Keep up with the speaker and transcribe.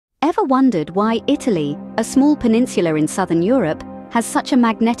Ever wondered why Italy, a small peninsula in southern Europe, has such a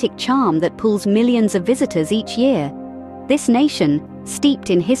magnetic charm that pulls millions of visitors each year? This nation,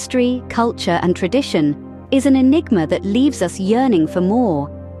 steeped in history, culture, and tradition, is an enigma that leaves us yearning for more.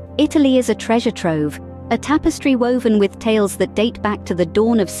 Italy is a treasure trove, a tapestry woven with tales that date back to the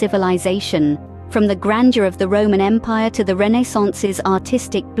dawn of civilization. From the grandeur of the Roman Empire to the Renaissance's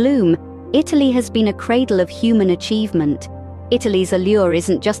artistic bloom, Italy has been a cradle of human achievement. Italy's allure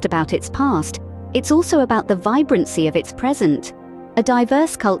isn't just about its past, it's also about the vibrancy of its present. A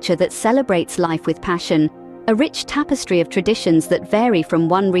diverse culture that celebrates life with passion, a rich tapestry of traditions that vary from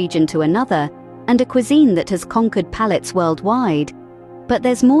one region to another, and a cuisine that has conquered palates worldwide. But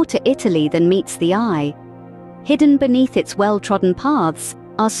there's more to Italy than meets the eye. Hidden beneath its well-trodden paths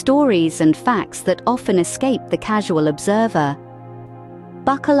are stories and facts that often escape the casual observer.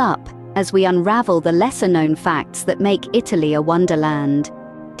 Buckle up as we unravel the lesser-known facts that make Italy a wonderland.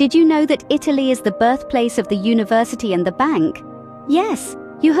 Did you know that Italy is the birthplace of the university and the bank? Yes,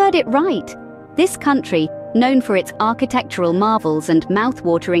 you heard it right. This country, known for its architectural marvels and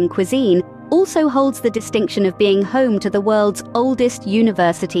mouth-watering cuisine, also holds the distinction of being home to the world's oldest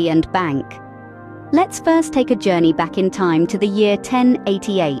university and bank. Let's first take a journey back in time to the year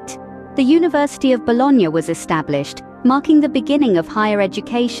 1088. The University of Bologna was established, marking the beginning of higher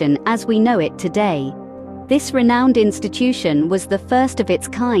education as we know it today. This renowned institution was the first of its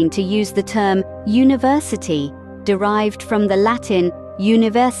kind to use the term university, derived from the Latin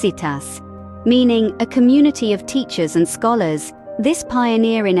universitas, meaning a community of teachers and scholars. This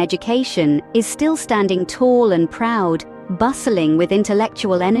pioneer in education is still standing tall and proud, bustling with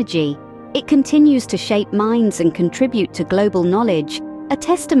intellectual energy. It continues to shape minds and contribute to global knowledge, a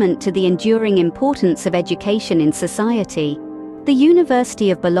testament to the enduring importance of education in society. The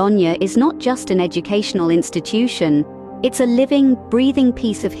University of Bologna is not just an educational institution, it's a living, breathing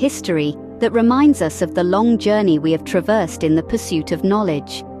piece of history that reminds us of the long journey we have traversed in the pursuit of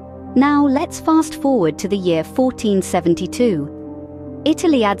knowledge. Now let's fast forward to the year 1472.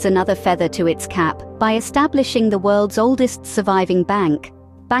 Italy adds another feather to its cap by establishing the world's oldest surviving bank,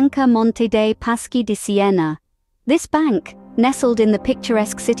 Banca Monte dei Paschi di Siena. This bank, nestled in the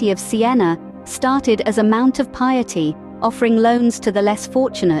picturesque city of Siena, started as a mount of piety, offering loans to the less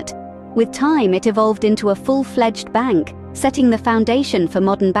fortunate. With time, it evolved into a full-fledged bank, setting the foundation for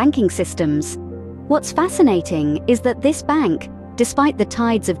modern banking systems. What's fascinating is that this bank, despite the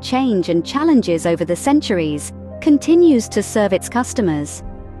tides of change and challenges over the centuries, continues to serve its customers.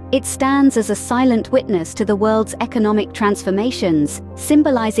 It stands as a silent witness to the world's economic transformations,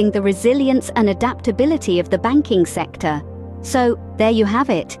 symbolizing the resilience and adaptability of the banking sector. So, there you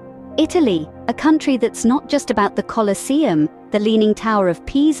have it. Italy, a country that's not just about the Colosseum, the Leaning Tower of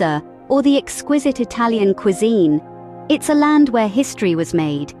Pisa, or the exquisite Italian cuisine. It's a land where history was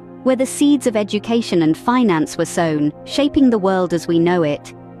made, where the seeds of education and finance were sown, shaping the world as we know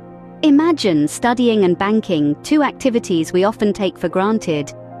it. Imagine studying and banking, two activities we often take for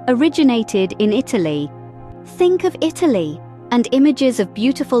granted, originated in Italy. Think of Italy, and images of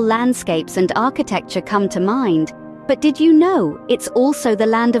beautiful landscapes and architecture come to mind. But did you know it's also the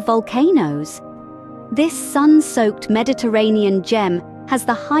land of volcanoes? This sun-soaked Mediterranean gem has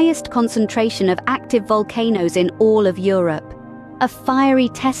the highest concentration of active volcanoes in all of Europe. A fiery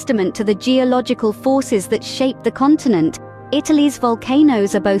testament to the geological forces that shape the continent, Italy's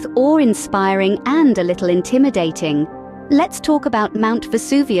volcanoes are both awe-inspiring and a little intimidating. Let's talk about Mount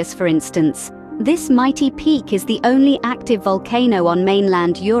Vesuvius, for instance. This mighty peak is the only active volcano on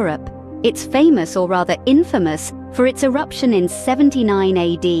mainland Europe. It's famous, or rather infamous, for its eruption in 79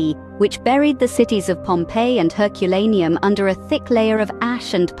 AD, which buried the cities of Pompeii and Herculaneum under a thick layer of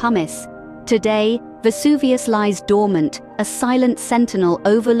ash and pumice. Today, Vesuvius lies dormant, a silent sentinel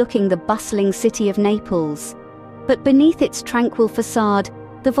overlooking the bustling city of Naples. But beneath its tranquil facade,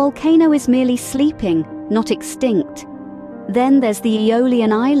 the volcano is merely sleeping, not extinct. Then there's the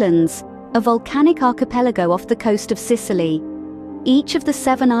Aeolian Islands, a volcanic archipelago off the coast of Sicily. Each of the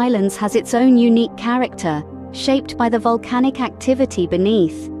 7 islands has its own unique character, shaped by the volcanic activity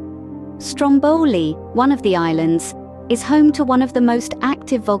beneath. Stromboli, one of the islands, is home to one of the most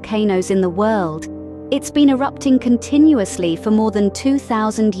active volcanoes in the world. It's been erupting continuously for more than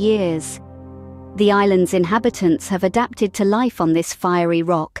 2,000 years. The island's inhabitants have adapted to life on this fiery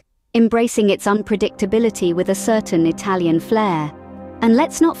rock, embracing its unpredictability with a certain Italian flair. And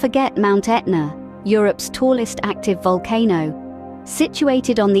let's not forget Mount Etna, Europe's tallest active volcano.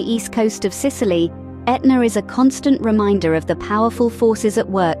 Situated on the east coast of Sicily, Etna is a constant reminder of the powerful forces at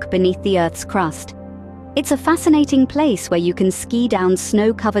work beneath the Earth's crust. It's a fascinating place where you can ski down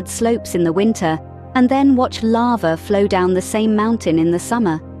snow-covered slopes in the winter and then watch lava flow down the same mountain in the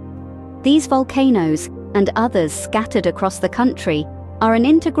summer. These volcanoes, and others scattered across the country, are an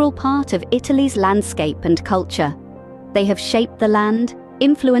integral part of Italy's landscape and culture. They have shaped the land,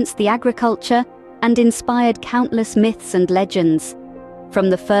 influenced the agriculture, and inspired countless myths and legends. From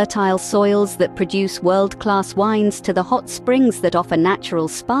the fertile soils that produce world-class wines to the hot springs that offer natural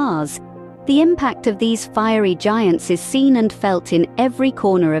spas, the impact of these fiery giants is seen and felt in every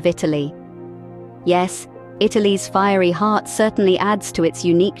corner of Italy. Yes, Italy's fiery heart certainly adds to its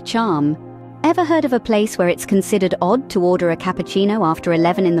unique charm. Ever heard of a place where it's considered odd to order a cappuccino after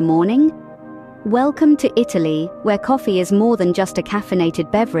 11 in the morning? Welcome to Italy, where coffee is more than just a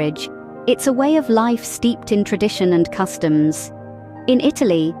caffeinated beverage. It's a way of life steeped in tradition and customs. In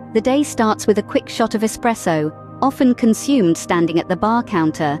Italy, the day starts with a quick shot of espresso, often consumed standing at the bar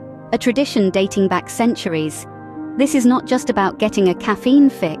counter, a tradition dating back centuries. This is not just about getting a caffeine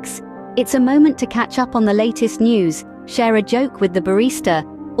fix. It's a moment to catch up on the latest news, share a joke with the barista,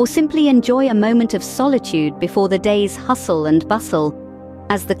 or simply enjoy a moment of solitude before the day's hustle and bustle.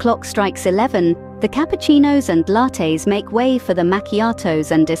 As the clock strikes 11, the cappuccinos and lattes make way for the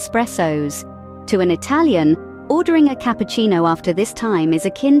macchiatos and espressos. To an Italian, ordering a cappuccino after this time is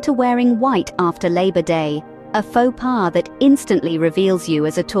akin to wearing white after Labor Day, a faux pas that instantly reveals you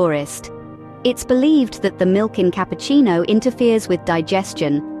as a tourist. It's believed that the milk in cappuccino interferes with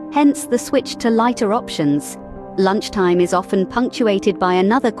digestion, hence the switch to lighter options. Lunchtime is often punctuated by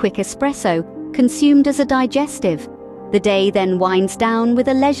another quick espresso, consumed as a digestive. The day then winds down with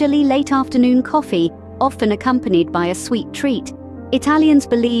a leisurely late afternoon coffee, often accompanied by a sweet treat. Italians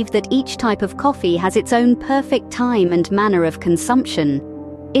believe that each type of coffee has its own perfect time and manner of consumption.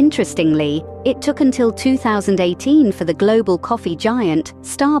 Interestingly, it took until 2018 for the global coffee giant,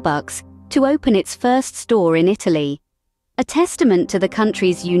 Starbucks, to open its first store in Italy. A testament to the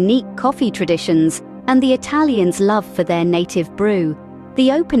country's unique coffee traditions and the Italians' love for their native brew,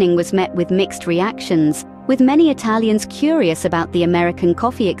 the opening was met with mixed reactions, with many Italians curious about the American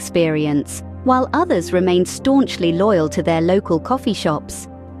coffee experience, while others remained staunchly loyal to their local coffee shops.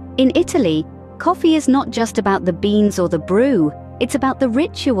 In Italy, coffee is not just about the beans or the brew, it's about the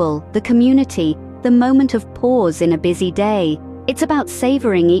ritual, the community, the moment of pause in a busy day. It's about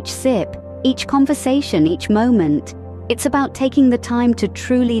savoring each sip, each conversation, each moment. It's about taking the time to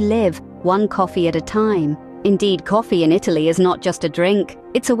truly live, one coffee at a time. Indeed, coffee in Italy is not just a drink,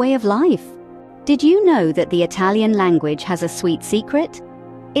 it's a way of life. Did you know that the Italian language has a sweet secret?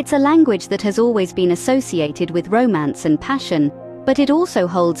 It's a language that has always been associated with romance and passion, but it also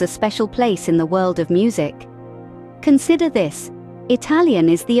holds a special place in the world of music. Consider this: Italian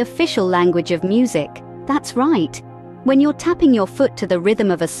is the official language of music. That's right. When you're tapping your foot to the rhythm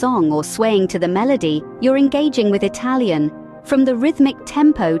of a song or swaying to the melody, you're engaging with Italian. From the rhythmic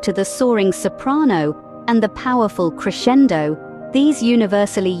tempo to the soaring soprano and the powerful crescendo, these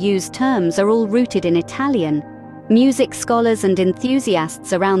universally used terms are all rooted in Italian. Music scholars and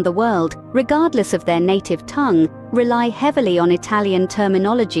enthusiasts around the world, regardless of their native tongue, rely heavily on Italian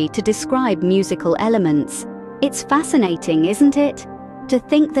terminology to describe musical elements. It's fascinating, isn't it? To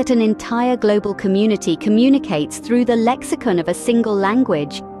think that an entire global community communicates through the lexicon of a single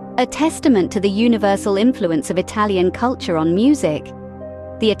language, a testament to the universal influence of Italian culture on music.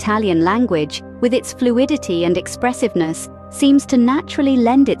 The Italian language, with its fluidity and expressiveness, seems to naturally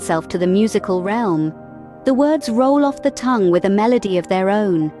lend itself to the musical realm. The words roll off the tongue with a melody of their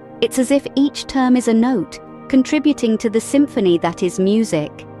own. It's as if each term is a note, contributing to the symphony that is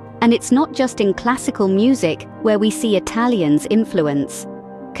music. And it's not just in classical music where we see Italians' influence.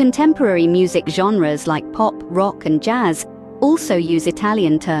 Contemporary music genres like pop, rock, and jazz also use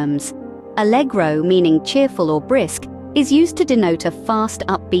Italian terms. Allegro, meaning cheerful or brisk, is used to denote a fast,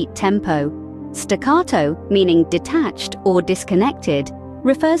 upbeat tempo. Staccato, meaning detached or disconnected,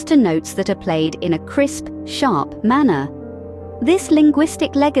 refers to notes that are played in a crisp, sharp manner. This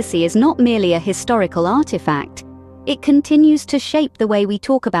linguistic legacy is not merely a historical artifact. It continues to shape the way we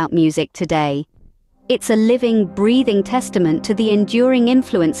talk about music today. It's a living, breathing testament to the enduring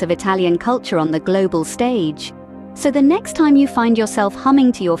influence of Italian culture on the global stage. So the next time you find yourself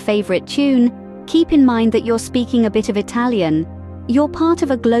humming to your favorite tune, keep in mind that you're speaking a bit of Italian. You're part of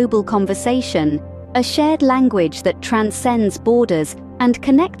a global conversation, a shared language that transcends borders and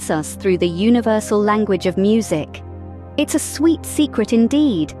connects us through the universal language of music. It's a sweet secret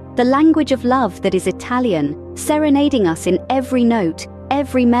indeed, the language of love that is Italian, serenading us in every note,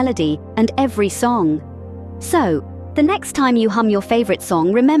 every melody, and every song. So, the next time you hum your favorite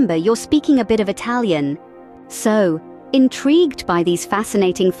song, remember you're speaking a bit of Italian. So, intrigued by these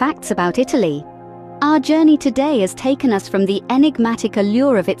fascinating facts about Italy? Our journey today has taken us from the enigmatic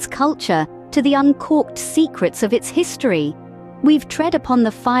allure of its culture to the uncorked secrets of its history. We've tread upon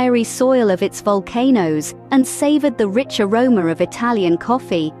the fiery soil of its volcanoes and savored the rich aroma of Italian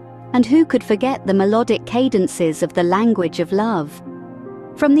coffee, and who could forget the melodic cadences of the language of love?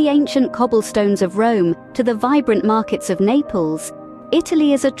 From the ancient cobblestones of Rome to the vibrant markets of Naples,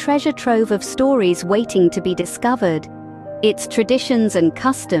 Italy is a treasure trove of stories waiting to be discovered. Its traditions and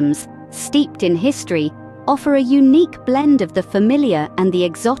customs, steeped in history, offer a unique blend of the familiar and the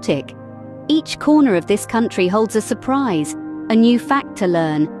exotic. Each corner of this country holds a surprise, a new fact to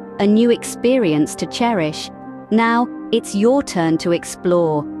learn, a new experience to cherish. Now, it's your turn to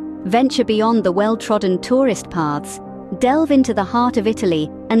explore. Venture beyond the well-trodden tourist paths. Delve into the heart of Italy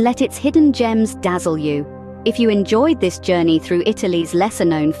and let its hidden gems dazzle you. If you enjoyed this journey through Italy's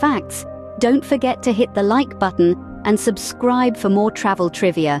lesser-known facts, don't forget to hit the like button and subscribe for more travel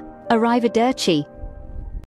trivia. Arrivederci.